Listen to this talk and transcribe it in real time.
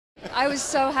I was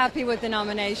so happy with the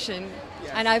nomination,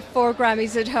 and I have 4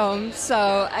 Grammys at home,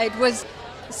 so it was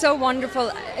so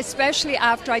wonderful, especially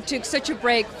after I took such a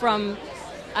break from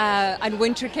and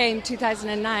Winter Came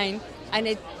 2009,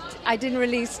 and I didn't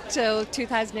release till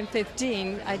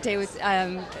 2015, a day with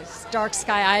Dark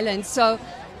Sky Island, so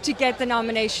to get the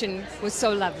nomination was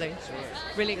so lovely.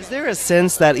 Really. Is there a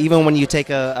sense that even when you take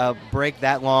a break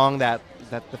that long, that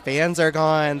the fans are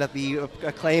gone, that the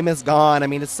acclaim is gone? I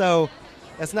mean,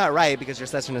 it's not right because you're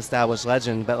such an established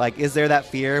legend, but like, is there that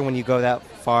fear when you go that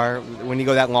far, when you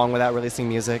go that long without releasing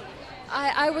music?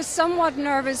 I was somewhat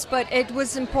nervous, but it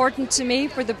was important to me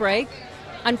for the break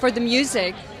and for the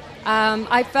music.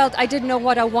 I felt I didn't know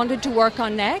what I wanted to work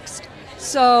on next,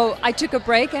 so I took a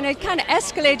break, and it kind of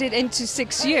escalated into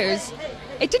 6 years.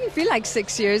 It didn't feel like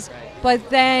 6 years,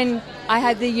 but then I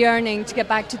had the yearning to get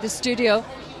back to the studio.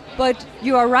 But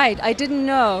you are right, I didn't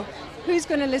know who's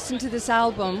going to listen to this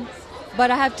album, but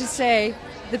I have to say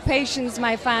the patience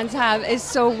my fans have is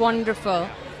so wonderful,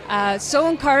 so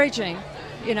encouraging.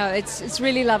 You know, it's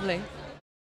really lovely.